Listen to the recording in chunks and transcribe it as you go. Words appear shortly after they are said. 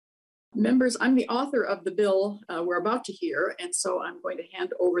Members, I'm the author of the bill we're about to hear, and so I'm going to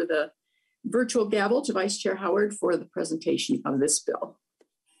hand over the virtual gavel to Vice Chair Howard for the presentation of this bill.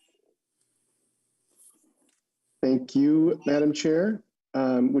 Thank you, Madam Chair.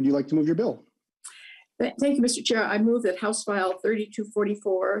 Would you like to move your bill? Thank you, Mr. Chair. I move that House File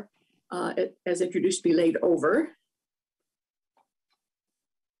 3244, as introduced, be laid over.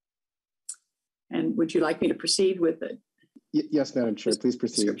 And would you like me to proceed with the Yes, Madam Chair, please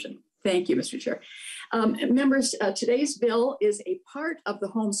proceed. Thank you, Mr. Chair. Members, today's bill is a part of the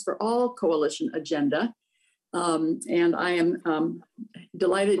Homes for All Coalition agenda, and I am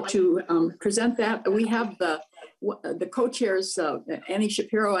delighted to present that. We have the co-chairs, Annie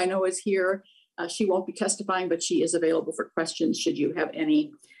Shapiro, I know, is here. She won't be testifying, but she is available for questions should you have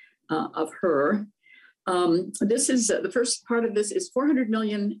any of her. This is the first part of this is $400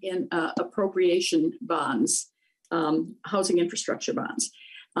 million in appropriation bonds. Housing infrastructure bonds.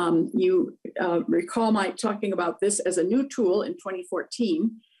 You recall my talking about this as a new tool in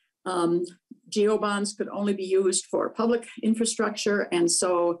 2014. GO bonds could only be used for public infrastructure, and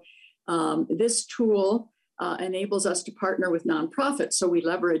so this tool enables us to partner with nonprofits. So we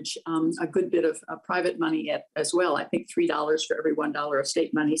leverage a good bit of private money as well. I think $3 for every $1 of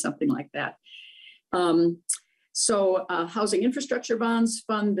state money, something like that. Housing infrastructure bonds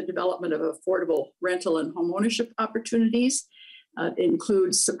fund the development of affordable rental and home ownership opportunities. It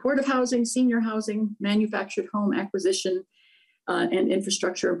includes supportive housing, senior housing, manufactured home acquisition, and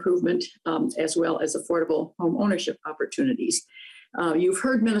infrastructure improvement, as well as affordable home ownership opportunities. You've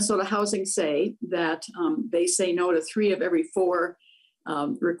heard Minnesota Housing say that they say no to 3 of every 4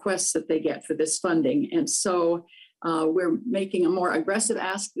 requests that they get for this funding. And so we're making a more aggressive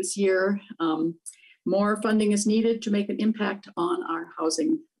ask this year. More funding is needed to make an impact on our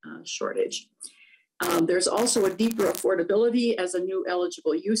housing shortage. There's also a deeper affordability as a new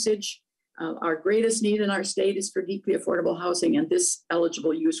eligible usage. Our greatest need in our state is for deeply affordable housing, and this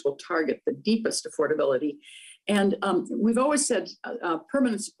eligible use will target the deepest affordability. And we've always said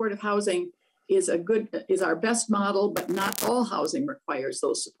permanent supportive housing is our best model, but not all housing requires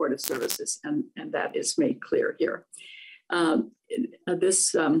those supportive services, and that is made clear here.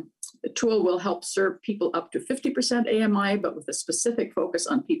 This tool will help serve people up to 50% AMI, but with a specific focus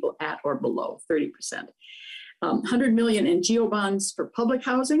on people at or below 30%. $100 million in GO bonds for public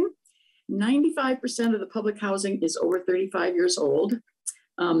housing. 95% of the public housing is over 35 years old.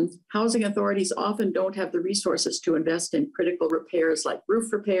 Housing authorities often don't have the resources to invest in critical repairs like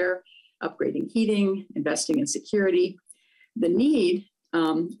roof repair, upgrading heating, investing in security. The need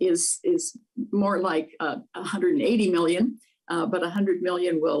is more like 180 million. But 100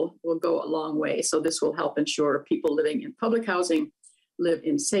 million will go a long way. So this will help ensure people living in public housing live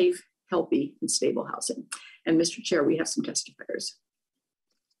in safe, healthy, and stable housing. And Mr. Chair, we have some testifiers.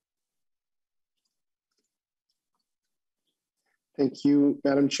 Thank you,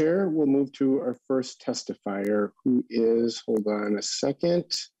 Madam Chair. We'll move to our first testifier, who is, hold on a second,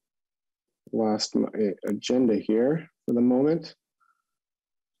 lost my agenda here for the moment.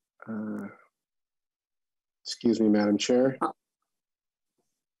 Excuse me, Madam Chair.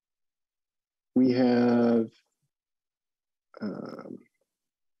 We have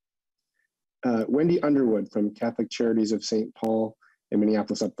Wendy Underwood from Catholic Charities of St. Paul in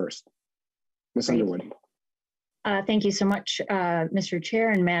Minneapolis up first. Ms. Underwood. Thank you so much, Mr.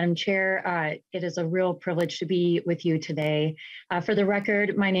 Chair and Madam Chair. It is a real privilege to be with you today. For the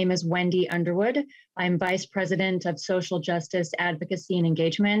record, my name is Wendy Underwood. I'm Vice President of Social Justice Advocacy and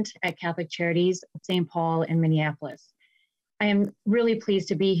Engagement at Catholic Charities of St. Paul in Minneapolis. I am really pleased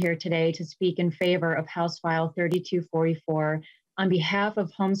to be here today to speak in favor of House File 3244 on behalf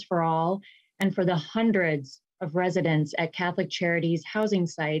of Homes for All and for the hundreds of residents at Catholic Charities housing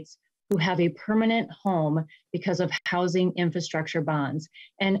sites who have a permanent home because of housing infrastructure bonds,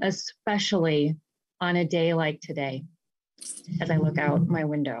 and especially on a day like today, as I look out my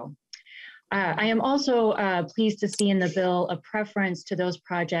window. I am also pleased to see in the bill a preference to those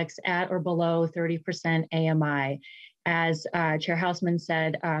projects at or below 30% AMI. As Chair Hausman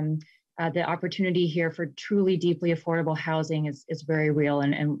said, the opportunity here for truly deeply affordable housing is very real,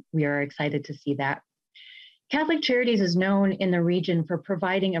 and we are excited to see that. Catholic Charities is known in the region for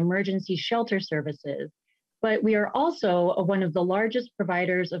providing emergency shelter services, but we are also one of the largest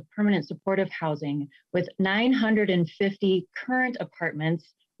providers of permanent supportive housing, with 950 current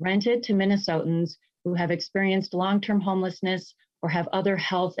apartments rented to Minnesotans who have experienced long-term homelessness or have other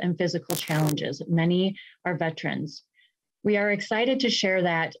health and physical challenges. Many are veterans. We are excited to share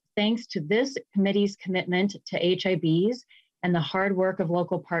that thanks to this committee's commitment to HIBs and the hard work of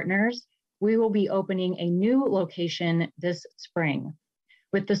local partners, we will be opening a new location this spring.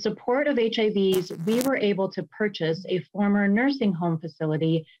 With the support of HIBs, we were able to purchase a former nursing home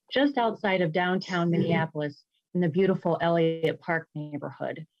facility just outside of downtown Minneapolis in the beautiful Elliott Park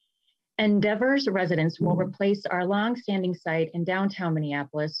neighborhood. Endeavor's residents will replace our longstanding site in downtown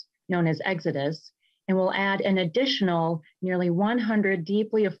Minneapolis, known as Exodus, and will add an additional nearly 100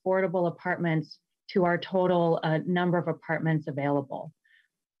 deeply affordable apartments to our total number of apartments available.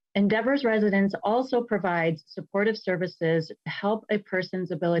 Endeavor's residents also provides supportive services to help a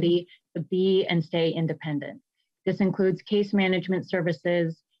person's ability to be and stay independent. This includes case management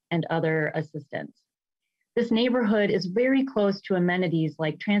services and other assistance. This neighborhood is very close to amenities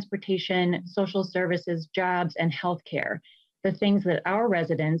like transportation, social services, jobs, and healthcare, the things that our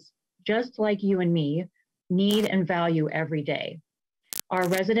residents, just like you and me, need and value every day. Our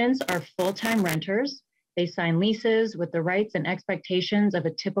residents are full-time renters. They sign leases with the rights and expectations of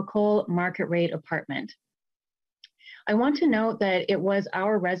a typical market rate apartment. I want to note that it was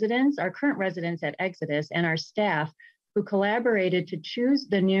our residents, our current residents at Exodus, and our staff who collaborated to choose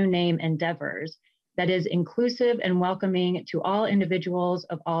the new name Endeavors that is inclusive and welcoming to all individuals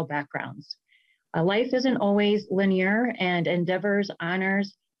of all backgrounds. Life isn't always linear, and Endeavors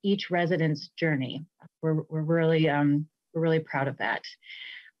honors each resident's journey. We're really proud of that.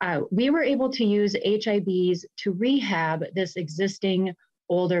 We were able to use HIBs to rehab this existing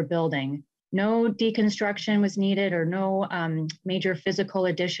older building. No deconstruction was needed or no major physical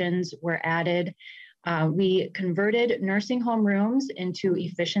additions were added. We converted nursing home rooms into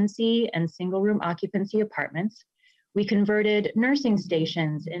efficiency and single room occupancy apartments. We converted nursing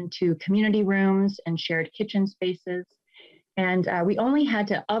stations into community rooms and shared kitchen spaces. And we only had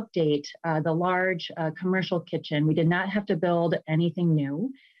to update the large commercial kitchen. We did not have to build anything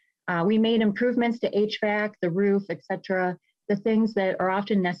new. We made improvements to HVAC, the roof, et cetera, the things that are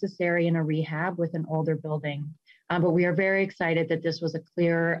often necessary in a rehab with an older building. But we are very excited that this was a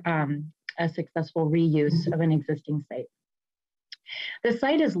clear, a successful reuse of an existing site. The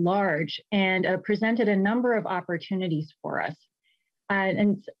site is large and presented a number of opportunities for us.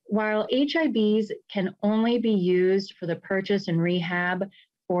 And while HIBs can only be used for the purchase and rehab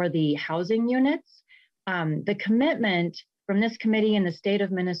for the housing units, the commitment from this committee in the state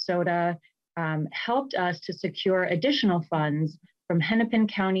of Minnesota helped us to secure additional funds from Hennepin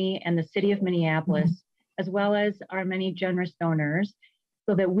County and the city of Minneapolis, as well as our many generous donors,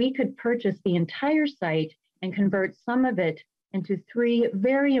 so that we could purchase the entire site and convert some of it into 3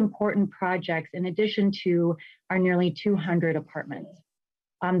 very important projects in addition to our nearly 200 apartments.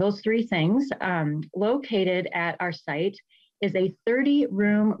 Those 3 things, located at our site, is a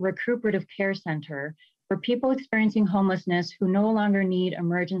 30-room recuperative care center for people experiencing homelessness who no longer need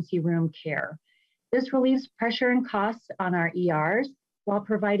emergency room care. This relieves pressure and costs on our ERs while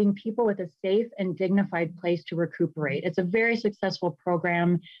providing people with a safe and dignified place to recuperate. It's a very successful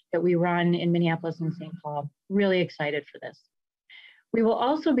program that we run in Minneapolis and St. Paul. Really excited for this. We will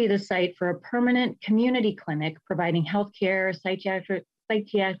also be the site for a permanent community clinic providing healthcare,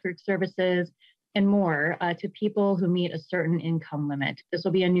 psychiatric services, and more to people who meet a certain income limit. This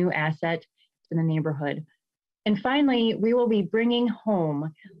will be a new asset in the neighborhood. And finally, we will be bringing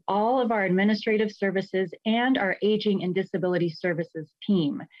home all of our administrative services and our aging and disability services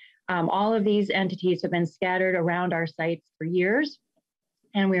team. All of these entities have been scattered around our sites for years,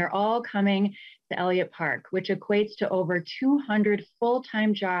 and we are all coming to Elliott Park, which equates to over 200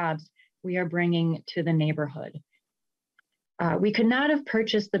 full-time jobs we are bringing to the neighborhood. We could not have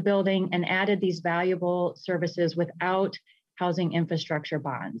purchased the building and added these valuable services without housing infrastructure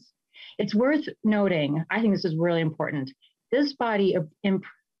bonds. It's worth noting, I think this is really important, this body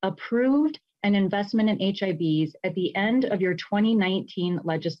approved an investment in HIBs at the end of your 2019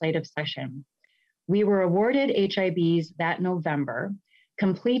 legislative session. We were awarded HIBs that November,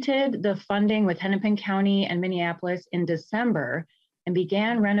 completed the funding with Hennepin County and Minneapolis in December, and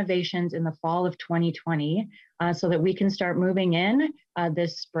began renovations in the fall of 2020 so that we can start moving in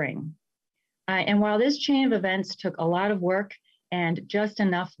this spring. And while this chain of events took a lot of work and just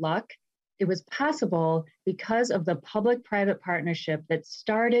enough luck, it was possible because of the public-private partnership that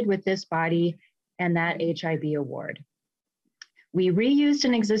started with this body and that HIB award. We reused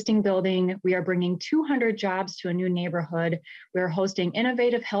an existing building. We are bringing 200 jobs to a new neighborhood. We're hosting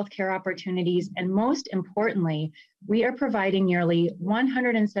innovative healthcare opportunities. And most importantly, we are providing nearly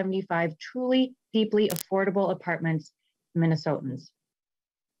 175 truly deeply affordable apartments to Minnesotans.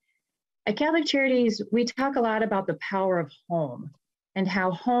 At Catholic Charities, we talk a lot about the power of home and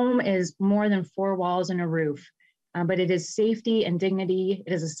how home is more than 4 walls and a roof, but it is safety and dignity.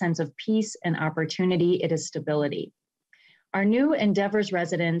 It is a sense of peace and opportunity. It is stability. Our new Endeavors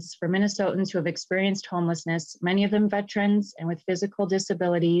residents for Minnesotans who have experienced homelessness, many of them veterans and with physical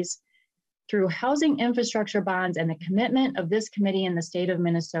disabilities, through housing infrastructure bonds and the commitment of this committee in the state of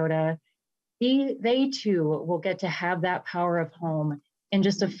Minnesota, they too will get to have that power of home in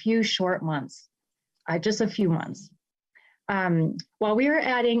just a few short months, just a few months. While we are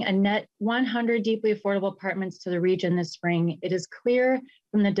adding a net 100 deeply affordable apartments to the region this spring, it is clear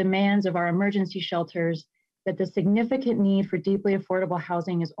from the demands of our emergency shelters that the significant need for deeply affordable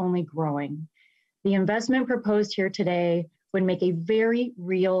housing is only growing. The investment proposed here today would make a very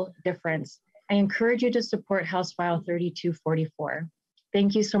real difference. I encourage you to support House File 3244.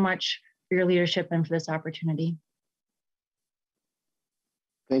 Thank you so much for your leadership and for this opportunity.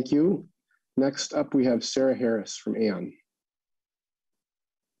 Thank you. Next up, we have Sarah Harris from Aon.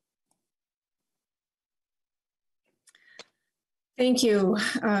 Thank you,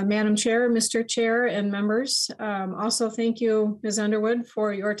 Madam Chair, Mr. Chair, and members. Also, thank you, Ms. Underwood,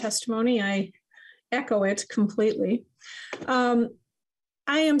 for your testimony. I echo it completely. I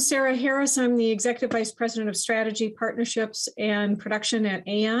am Sarah Harris. I'm the Executive Vice President of Strategy, Partnerships, and Production at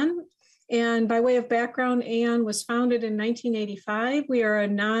Aon. And by way of background, Aon was founded in 1985. We are a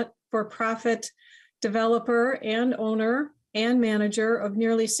not-for-profit developer and owner and manager of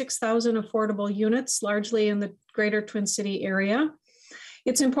nearly 6,000 affordable units, largely in the greater Twin City area.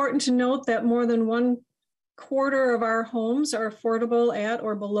 It's important to note that more than 1/4 of our homes are affordable at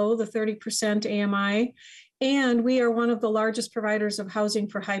or below the 30% AMI, and we are one of the largest providers of housing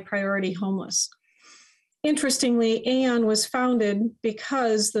for high priority homeless. Interestingly, Aon was founded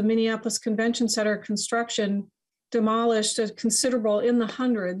because the Minneapolis Convention Center construction demolished a considerable, in the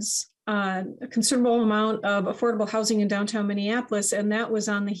hundreds, a considerable amount of affordable housing in downtown Minneapolis, and that was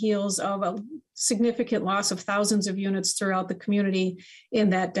on the heels of a significant loss of thousands of units throughout the community in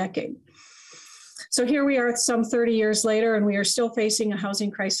that decade. So here we are some 30 years later, and we are still facing a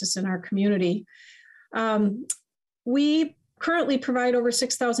housing crisis in our community. We currently provide over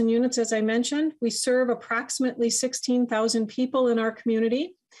 6,000 units, as I mentioned. We serve approximately 16,000 people in our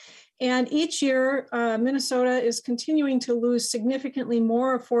community. And each year, Minnesota is continuing to lose significantly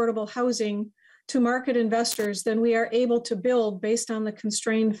more affordable housing to market investors than we are able to build based on the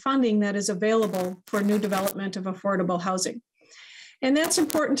constrained funding that is available for new development of affordable housing. And that's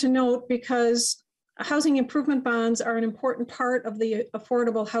important to note because housing improvement bonds are an important part of the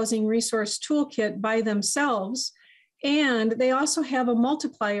Affordable Housing Resource Toolkit by themselves. And they also have a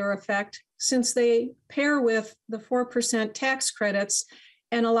multiplier effect since they pair with the 4% tax credits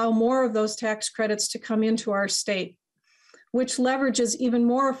and allow more of those tax credits to come into our state, which leverages even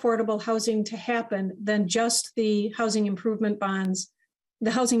more affordable housing to happen than just the housing improvement bonds,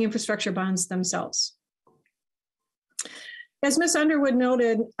 the housing infrastructure bonds themselves. As Ms. Underwood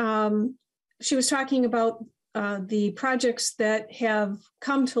noted, she was talking about the projects that have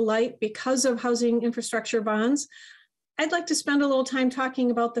come to light because of housing infrastructure bonds. I'd like to spend a little time talking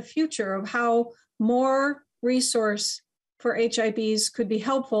about the future of how more resource for HIBs could be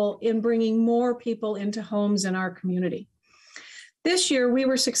helpful in bringing more people into homes in our community. This year, we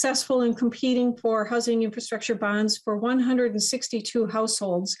were successful in competing for housing infrastructure bonds for 162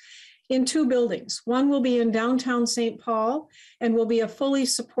 households in 2 buildings. One will be in downtown St. Paul and will be a fully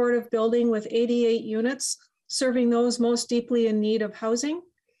supportive building with 88 units, serving those most deeply in need of housing.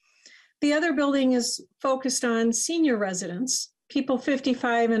 The other building is focused on senior residents, people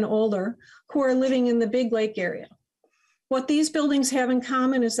 55 and older, who are living in the Big Lake area. What these buildings have in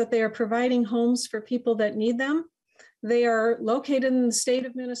common is that they are providing homes for people that need them. They are located in the state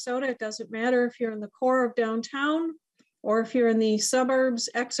of Minnesota. It doesn't matter if you're in the core of downtown or if you're in the suburbs,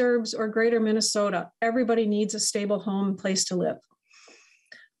 exurbs, or greater Minnesota. Everybody needs a stable home and place to live.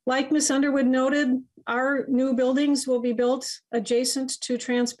 Like Ms. Underwood noted, our new buildings will be built adjacent to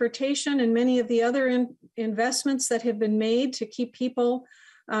transportation and many of the other investments that have been made to keep people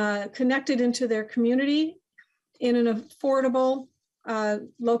connected into their community in an affordable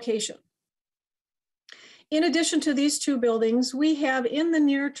location. In addition to these 2 buildings, we have in the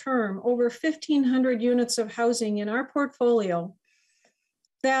near term over 1,500 units of housing in our portfolio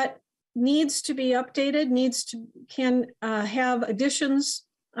that needs to be updated, can have additions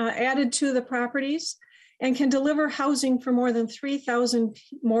added to the properties, and can deliver housing for more than 3,000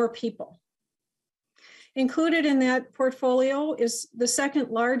 more people. Included in that portfolio is the second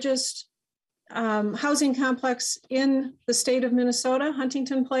largest housing complex in the state of Minnesota,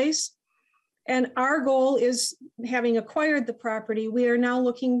 Huntington Place. And our goal is, having acquired the property, we are now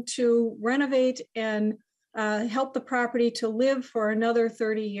looking to renovate and help the property to live for another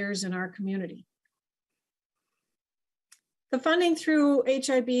 30 years in our community. The funding through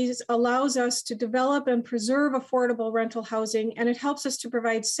HIBs allows us to develop and preserve affordable rental housing, and it helps us to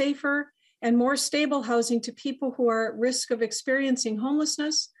provide safer and more stable housing to people who are at risk of experiencing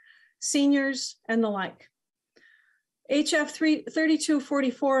homelessness, seniors, and the like. HF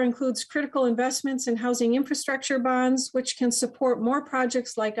 3244 includes critical investments in housing infrastructure bonds, which can support more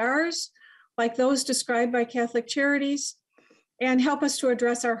projects like ours, like those described by Catholic Charities, and help us to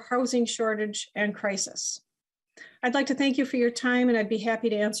address our housing shortage and crisis. I'd like to thank you for your time, and I'd be happy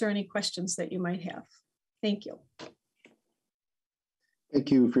to answer any questions that you might have. Thank you.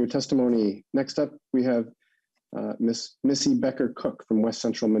 Thank you for your testimony. Next up, we have Miss Missy Becker-Cook from West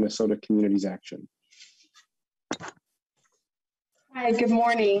Central Minnesota Communities Action. Hi, good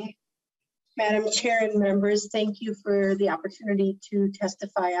morning, Madam Chair and members. Thank you for the opportunity to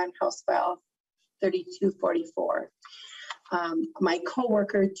testify on House File 3244. My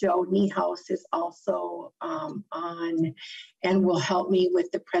coworker, Joe Niehaus, is also on and will help me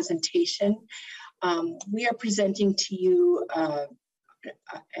with the presentation. We are presenting to you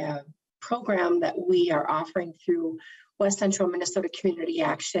a program that we are offering through West Central Minnesota Community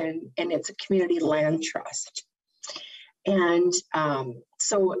Action, and it's a community land trust. And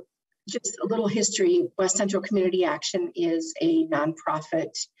so just a little history, West Central Community Action is a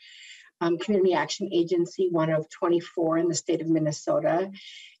nonprofit community action agency, one of 24 in the state of Minnesota.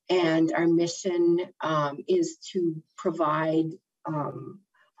 And our mission is to provide home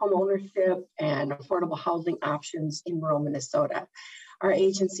ownership and affordable housing options in rural Minnesota. Our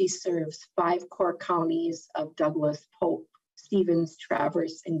agency serves 5 core counties of Douglas, Pope, Stevens,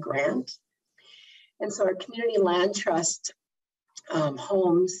 Traverse, and Grant. And so our community land trust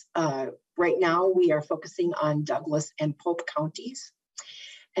homes, right now we are focusing on Douglas and Pope counties,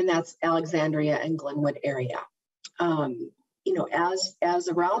 and that's Alexandria and Glenwood area. You know, as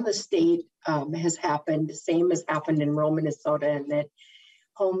around the state has happened, the same has happened in rural Minnesota, and that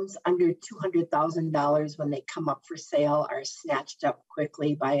homes under $200,000 when they come up for sale are snatched up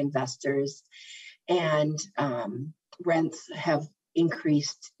quickly by investors, and rents have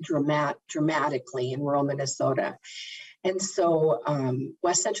increased dramatically in rural Minnesota. And so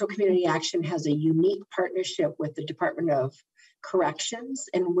West Central Community Action has a unique partnership with the Department of Corrections,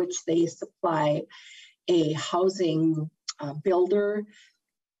 in which they supply a housing builder,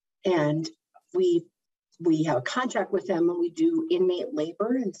 and we have a contract with them, and we do inmate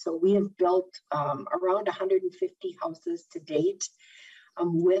labor. And so we have built around 150 houses to date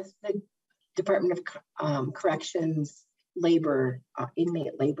with the Department of Corrections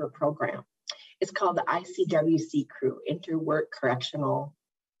inmate labor program. It's called the ICWC Crew, Interwork Correctional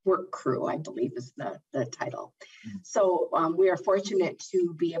Work Crew, I believe is the title. So we are fortunate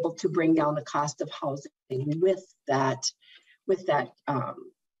to be able to bring down the cost of housing with that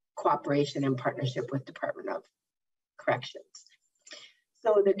cooperation and partnership with Department of Corrections.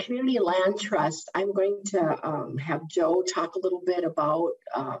 So the Community Land Trust, I'm going to have Joe talk a little bit about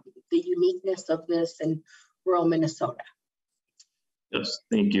the uniqueness of this in rural Minnesota. Yes,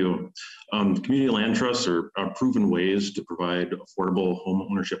 thank you. Community land trusts are proven ways to provide affordable home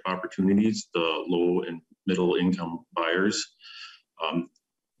ownership opportunities to low and middle income buyers,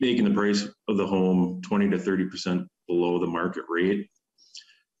 making the price of the home 20 to 30% below the market rate.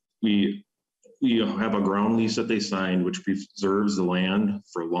 We have a ground lease that they signed, which preserves the land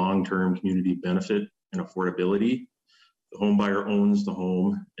for long-term community benefit and affordability. The home buyer owns the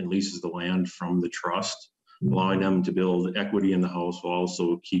home and leases the land from the trust, allowing them to build equity in the house while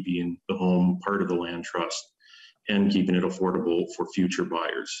also keeping the home part of the land trust and keeping it affordable for future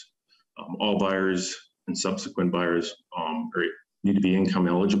buyers. All buyers and subsequent buyers need to be income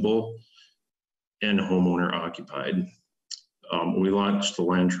eligible and homeowner occupied. When we launched the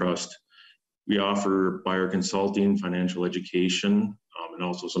land trust, we offer buyer consulting, financial education, and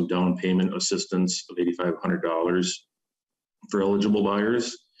also some down payment assistance of $8,500 for eligible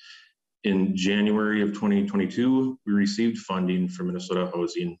buyers. In January of 2022, we received funding from Minnesota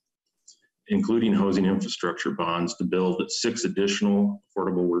Housing, including housing infrastructure bonds, to build 6 additional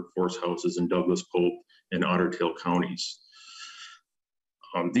affordable workforce houses in Douglas, Pope, and Otter Tail counties.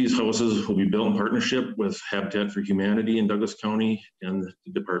 These houses will be built in partnership with Habitat for Humanity in Douglas County and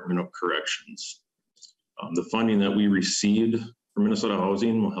the Department of Corrections. The funding that we received from Minnesota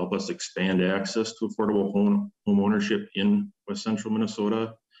Housing will help us expand access to affordable home ownership in West Central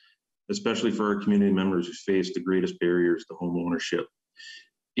Minnesota, especially for our community members who face the greatest barriers to home ownership.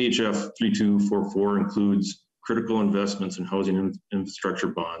 HF 3244 includes critical investments in housing infrastructure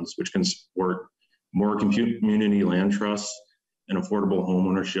bonds, which can support more community land trusts and affordable home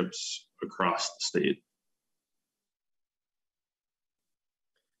ownerships across the state.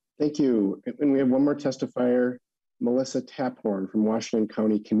 Thank you. And we have one more testifier, Melissa Taphorn from Washington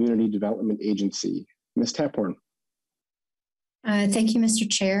County Community Development Agency. Ms. Taphorn. Thank you, Mr.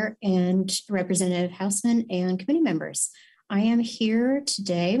 Chair and Representative Hausman and committee members. I am here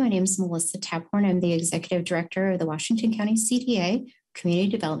today. My name is Melissa Taphorn. I'm the Executive Director of the Washington County CDA, Community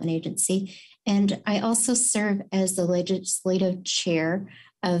Development Agency, and I also serve as the Legislative Chair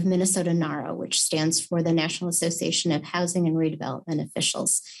of Minnesota NARO, which stands for the National Association of Housing and Redevelopment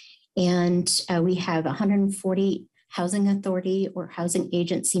Officials. And we have 140 housing authority or housing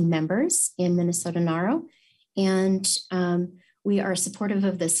agency members in Minnesota NARO. And we are supportive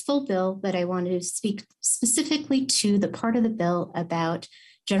of this full bill, but I wanted to speak specifically to the part of the bill about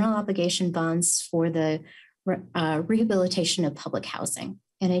general obligation bonds for the rehabilitation of public housing.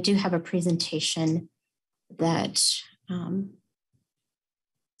 And I do have a presentation that I'm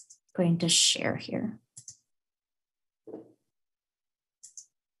going to share here.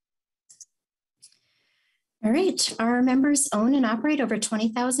 All right, our members own and operate over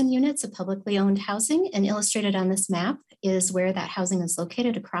 20,000 units of publicly owned housing, and illustrated on this map is where that housing is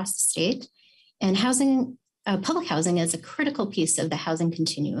located across the state. And public housing is a critical piece of the housing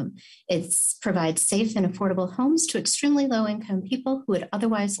continuum. It provides safe and affordable homes to extremely low income people who would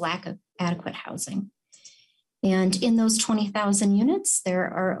otherwise lack adequate housing. And in those 20,000 units, there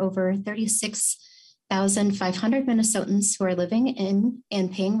are over 36,500 Minnesotans who are living in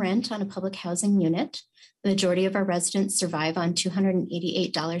and paying rent on a public housing unit. The majority of our residents survive on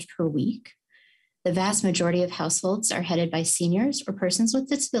 $288 per week. The vast majority of households are headed by seniors or persons with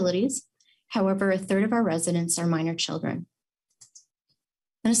disabilities. However, a third of our residents are minor children.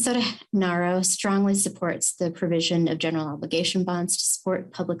 Minnesota NARO strongly supports the provision of general obligation bonds to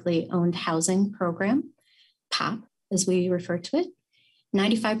support publicly owned housing program, POP, as we refer to it.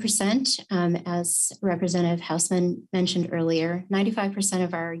 95%, as Representative Hausman mentioned earlier, 95%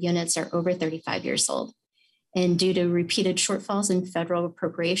 of our units are over 35 years old. And due to repeated shortfalls in federal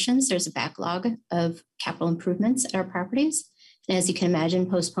appropriations, there's a backlog of capital improvements at our properties. And as you can imagine,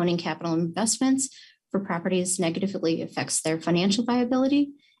 postponing capital investments for properties negatively affects their financial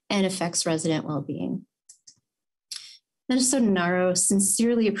viability and affects resident well-being. Minnesota NARO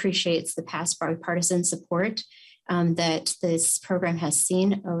sincerely appreciates the past bipartisan support that this program has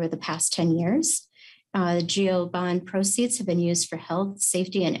seen over the past 10 years. The GO bond proceeds have been used for health,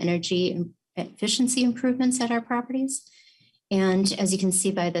 safety, and energy efficiency improvements at our properties. And as you can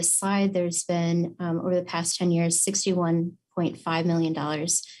see by this slide, there's been, over the past 10 years, $61.5 million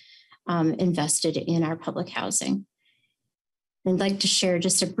invested in our public housing. I'd like to share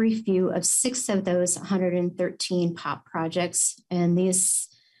just a brief view of 6 of those 113 POP projects. And these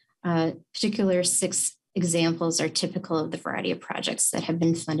particular 6 examples are typical of the variety of projects that have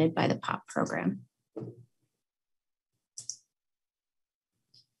been funded by the POP program.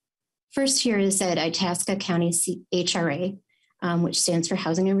 First here is at Itasca County HRA, which stands for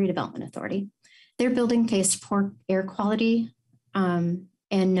Housing and Redevelopment Authority. Their building faced poor air quality and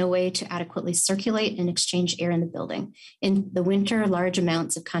no way to adequately circulate and exchange air in the building. In the winter, large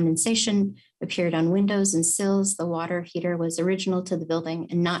amounts of condensation appeared on windows and sills. The water heater was original to the building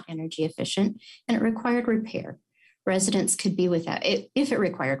and not energy efficient, and it required repair. Residents could be without, if it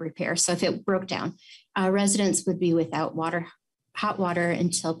required repair, so if it broke down, residents would be without hot water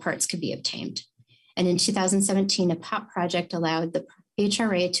until parts could be obtained. And in 2017, a POP project allowed the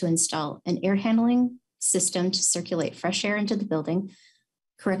HRA to install an air handling system to circulate fresh air into the building,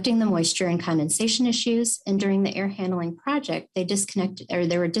 correcting the moisture and condensation issues. And during the air handling project,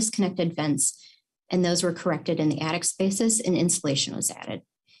 there were disconnected vents, and those were corrected in the attic spaces, and insulation was added.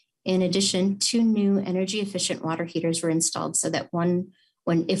 In addition, 2 new energy efficient water heaters were installed so that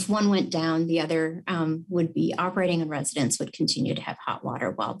if one went down, the other would be operating and residents would continue to have hot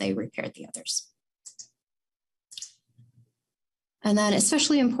water while they repaired the others. And then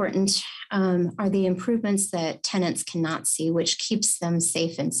especially important are the improvements that tenants cannot see, which keeps them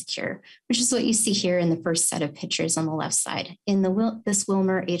safe and secure, which is what you see here in the first set of pictures on the left side. In this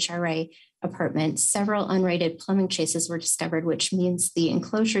Wilmer HRA apartment, several unrated plumbing chases were discovered, which means the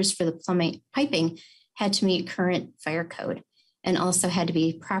enclosures for the piping had to meet current fire code and also had to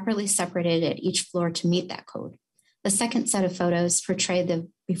be properly separated at each floor to meet that code. The second set of photos portray the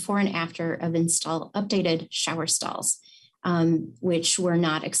before and after of updated shower stalls, which were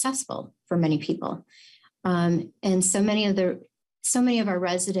not accessible for many people. And so many of our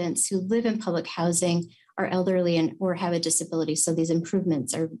residents who live in public housing are elderly or have a disability. So these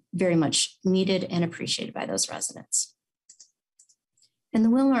improvements are very much needed and appreciated by those residents. And the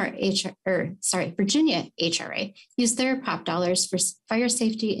Virginia HRA used their POP dollars for fire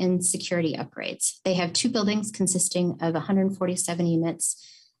safety and security upgrades. They have 2 buildings consisting of 147 units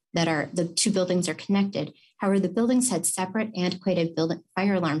the two buildings are connected. However, the buildings had separate antiquated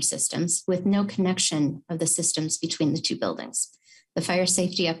fire alarm systems with no connection of the systems between the two buildings. The fire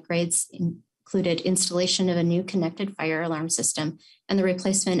safety upgrades included installation of a new connected fire alarm system and the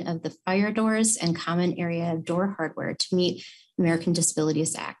replacement of the fire doors and common area door hardware to meet American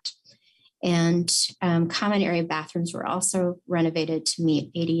Disabilities Act. And common area bathrooms were also renovated to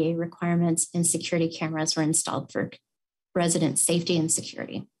meet ADA requirements, and security cameras were installed for resident safety and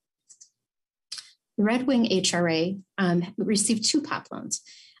security. The Red Wing HRA received two POP loans.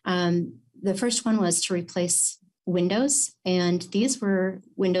 The first one was to replace windows, and these were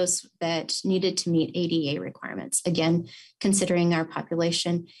windows that needed to meet ADA requirements. Again, considering our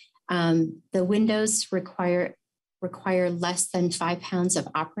population, the windows require less than 5 pounds of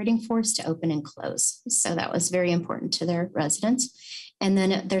operating force to open and close. So that was very important to their residents. And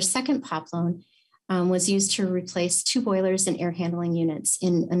then their second POP loan was used to replace 2 boilers and air handling units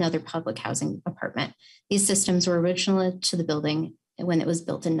in another public housing apartment. These systems were original to the building when it was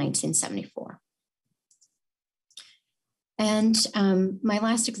built in 1974. And my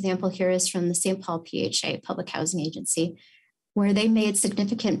last example here is from the St. Paul PHA, Public Housing Agency, where they made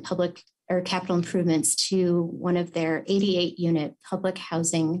significant public or capital improvements to one of their 88 unit public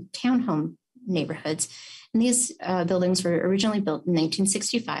housing townhome neighborhoods. And these buildings were originally built in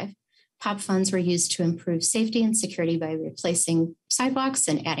 1965. POP funds were used to improve safety and security by replacing sidewalks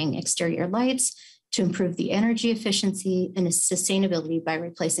and adding exterior lights, to improve the energy efficiency and sustainability by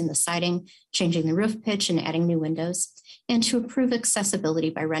replacing the siding, changing the roof pitch, and adding new windows, and to improve accessibility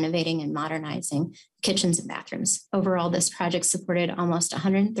by renovating and modernizing kitchens and bathrooms. Overall, this project supported almost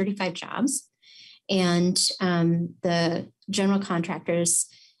 135 jobs, and the general contractors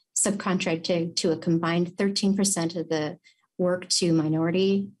subcontracted to a combined 13% of the work to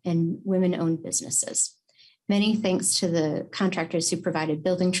minority and women-owned businesses. Many thanks to the contractors who provided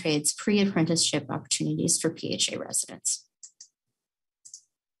building trades pre-apprenticeship opportunities for PHA residents.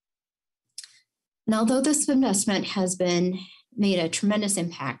 And although this investment has made a tremendous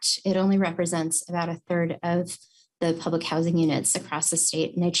impact, it only represents about 1/3 of the public housing units across the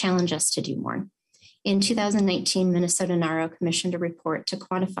state, and they challenge us to do more. In 2019, Minnesota NARO commissioned a report to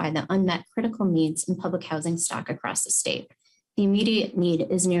quantify the unmet critical needs in public housing stock across the state. The immediate need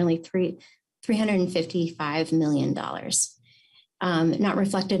is nearly $355 million. Not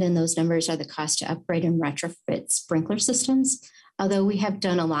reflected in those numbers are the cost to upgrade and retrofit sprinkler systems. Although we have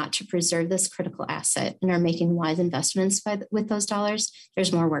done a lot to preserve this critical asset and are making wise investments with those dollars,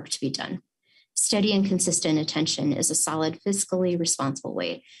 there's more work to be done. Steady and consistent attention is a solid, fiscally responsible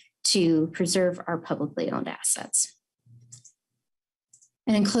way to preserve our publicly owned assets.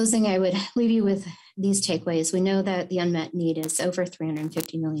 And in closing, I would leave you with these takeaways. We know that the unmet need is over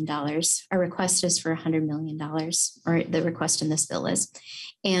 $350 million. Our request is for $100 million, or the request in this bill is.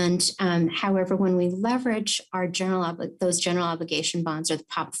 And however, when we leverage our those general obligation bonds or the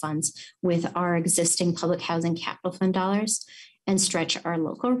POP funds with our existing public housing capital fund dollars and stretch our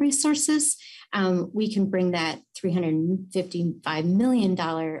local resources, we can bring that $355 million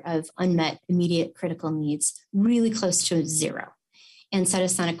of unmet immediate critical needs really close to zero, and set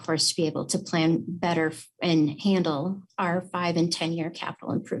us on a course to be able to plan better and handle our 5 and 10 year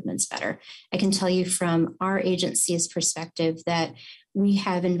capital improvements better. I can tell you from our agency's perspective that we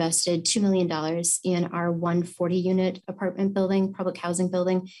have invested $2 million in our 140 unit apartment building, public housing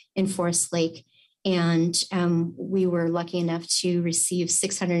building in Forest Lake. And we were lucky enough to receive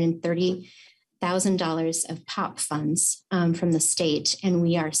 $630,000 of POP funds from the state. And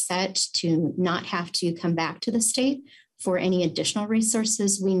we are set to not have to come back to the state for any additional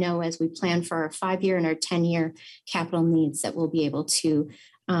resources. We know as we plan for our 5-year and our 10-year capital needs that we'll be able to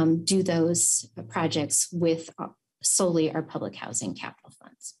do those projects with solely our public housing capital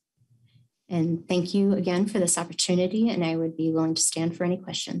funds. And thank you again for this opportunity, and I would be willing to stand for any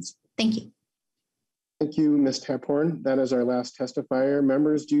questions. Thank you. Thank you, Ms. Taphorn. That is our last testifier.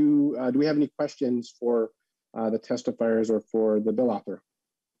 Members, do we have any questions for the testifiers or for the bill author?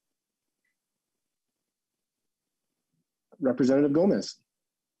 Representative Gomez.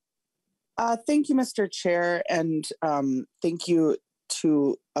 Thank you, Mr. Chair, and thank you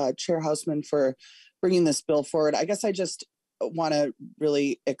to Chair Hausman for bringing this bill forward. I guess I just want to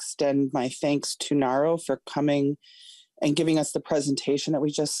really extend my thanks to NARO for coming and giving us the presentation that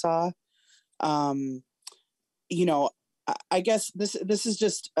we just saw. You know, I guess this is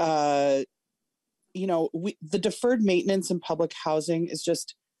just, you know, the deferred maintenance in public housing is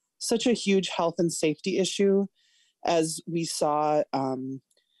just such a huge health and safety issue. As we saw,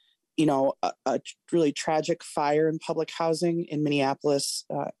 you know, a really tragic fire in public housing in Minneapolis.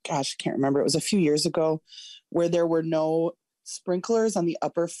 Gosh, I can't remember. It was a few years ago, where there were no sprinklers on the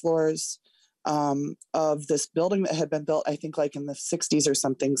upper floors of this building that had been built, I think like in the 60s or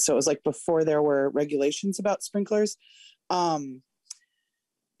something. So it was like before there were regulations about sprinklers. And,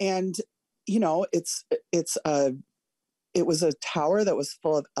 you know, it was a tower that was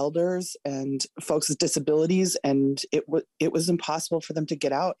full of elders and folks with disabilities, and it was impossible for them to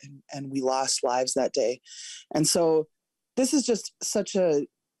get out, and we lost lives that day. And so this is just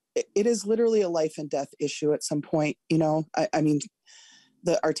it is literally a life and death issue at some point. You know, I mean,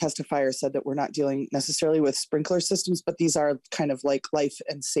 our testifier said that we're not dealing necessarily with sprinkler systems, but these are kind of like life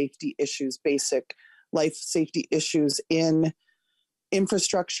and safety issues, basic life safety issues in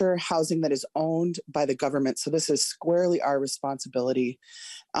infrastructure, housing that is owned by the government. So this is squarely our responsibility.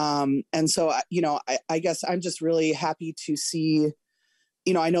 And so, you know, I guess I'm just really happy to see,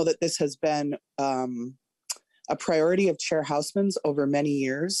 you know, I know that this has been a priority of Chair Hausman's over many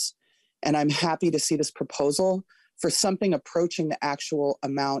years. And I'm happy to see this proposal for something approaching the actual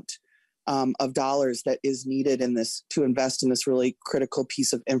amount of dollars that is needed in this to invest in this really critical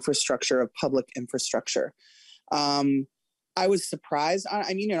piece of infrastructure, of public infrastructure. I was surprised.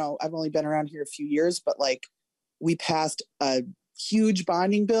 I mean, you know, I've only been around here a few years, but like we passed a huge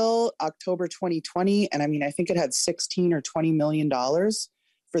bonding bill October 2020. And I mean, I think it had $16 or $20 million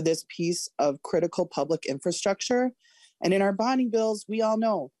for this piece of critical public infrastructure. And in our bonding bills, we all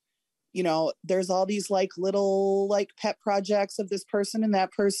know, you know, there's all these like little like pet projects of this person and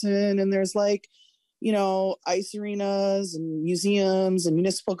that person. And there's like, you know, ice arenas and museums and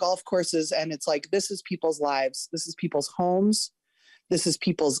municipal golf courses. And it's like, this is people's lives. This is people's homes. This is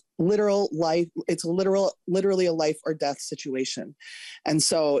people's literal life. It's literally a life or death situation. And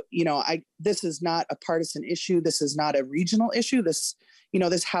so, you know, this is not a partisan issue. This is not a regional issue. This, you know,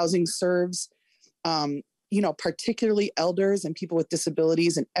 this housing serves, you know, particularly elders and people with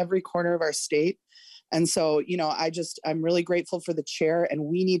disabilities in every corner of our state. And so, you know, I'm really grateful for the chair, and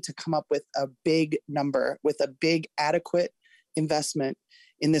we need to come up with a big number, with a big adequate investment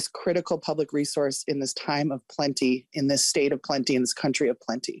in this critical public resource in this time of plenty, in this state of plenty, in this country of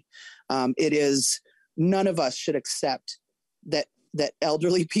plenty. None of us should accept that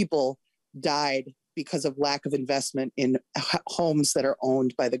elderly people died because of lack of investment in homes that are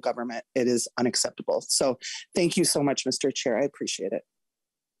owned by the government. It is unacceptable. So thank you so much, Mr. Chair. I appreciate it.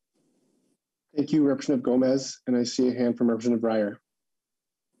 Thank you, Representative Gomez. And I see a hand from Representative Breyer.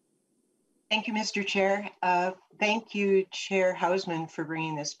 Thank you, Mr. Chair. Thank you, Chair Hausman, for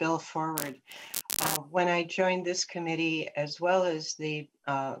bringing this bill forward. When I joined this committee, as well as the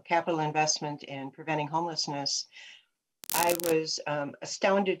capital investment in preventing homelessness, I was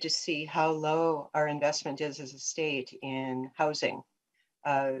astounded to see how low our investment is as a state in housing.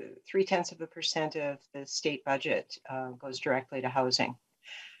 0.3% of the state budget goes directly to housing.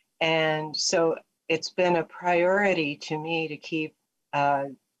 And so it's been a priority to me to keep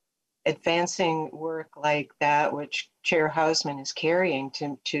advancing work like that, which Chair Hausman is carrying,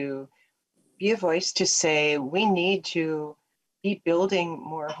 to be a voice to say we need to be building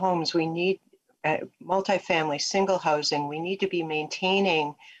more homes. We need multifamily, single housing. We need to be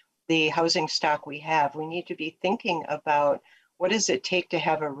maintaining the housing stock we have. We need to be thinking about what does it take to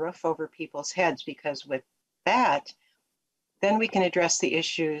have a roof over people's heads, because with that, then we can address the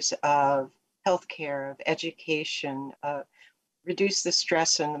issues of healthcare, of education, reduce the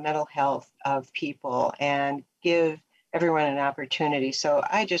stress and the mental health of people, and give everyone an opportunity. So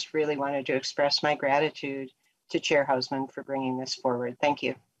I just really wanted to express my gratitude to Chair Hausman for bringing this forward. Thank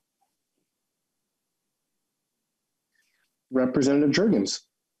you. Representative Jurgens.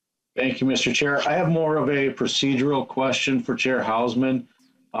 Thank you, Mr. Chair. I have more of a procedural question for Chair Hausman.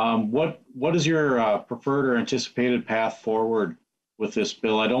 What is your preferred or anticipated path forward with this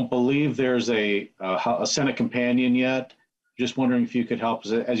bill? I don't believe there's a Senate companion yet. Just wondering if you could help.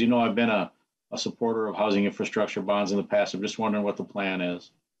 As you know, I've been a supporter of housing infrastructure bonds in the past. I'm just wondering what the plan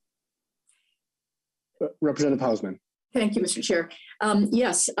is. Representative Hausman. Thank you, Mr. Chair.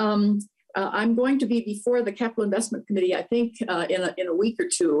 Yes, I'm going to be before the Capital Investment Committee, I think in a week or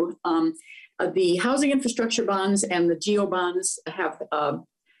two. The housing infrastructure bonds and the GEO bonds have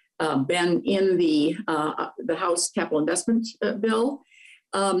been in the House Capital Investment Bill.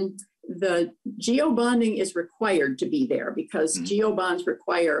 The GEO bonding is required to be there because GEO bonds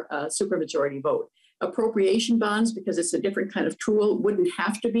require a supermajority vote. Appropriation bonds, because it's a different kind of tool, wouldn't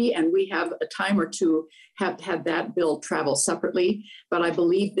have to be, and we have a time or two have had that bill travel separately. But I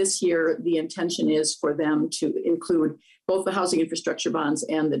believe this year the intention is for them to include both the housing infrastructure bonds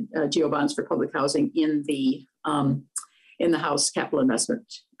and the GEO bonds for public housing in the House Capital Investment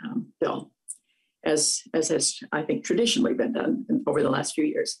Bill, as has, I think, traditionally been done over the last few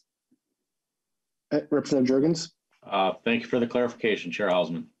years. Representative Jurgens. Thank you for the clarification, Chair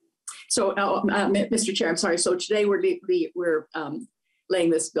Hausman. So, Mr. Chair, I'm sorry. So today we're laying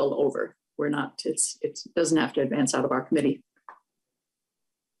this bill over. We're not. It doesn't have to advance out of our committee.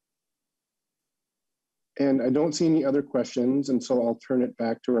 And I don't see any other questions, and so I'll turn it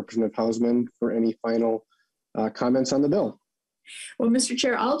back to Representative Hausman for any final comments on the bill. Well, Mr.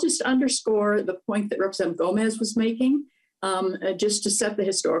 Chair, I'll just underscore the point that Representative Gomez was making, just to set the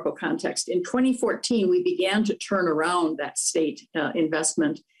historical context. In 2014, we began to turn around that state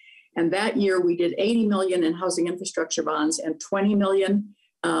investment. And that year we did 80 million in housing infrastructure bonds and 20 million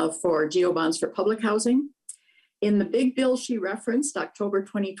for GO bonds for public housing. In the big bill she referenced, October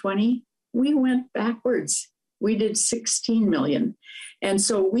 2020, we went backwards. We did 16 million. And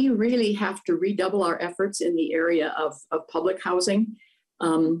so we really have to redouble our efforts in the area of public housing.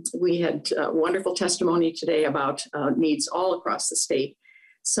 We had wonderful testimony today about needs all across the state.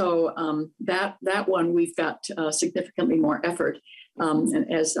 So that one, we've got significantly more effort. And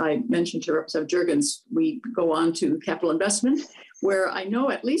as I mentioned to Representative Jurgens, we go on to capital investment, where I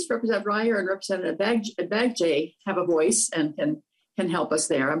know at least Representative Ryer and Representative Bagjay have a voice and can help us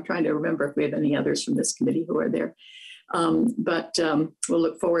there. I'm trying to remember if we have any others from this committee who are there. But we'll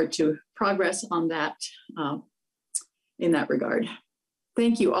look forward to progress on that in that regard.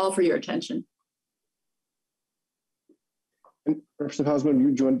 Thank you all for your attention. And Representative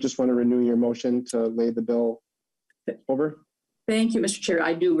Hausman, you just want to renew your motion to lay the bill over? Thank you, Mr. Chair.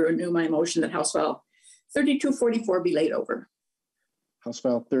 I do renew my motion that House File 3244 be laid over. House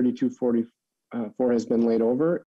File 3244 has been laid over.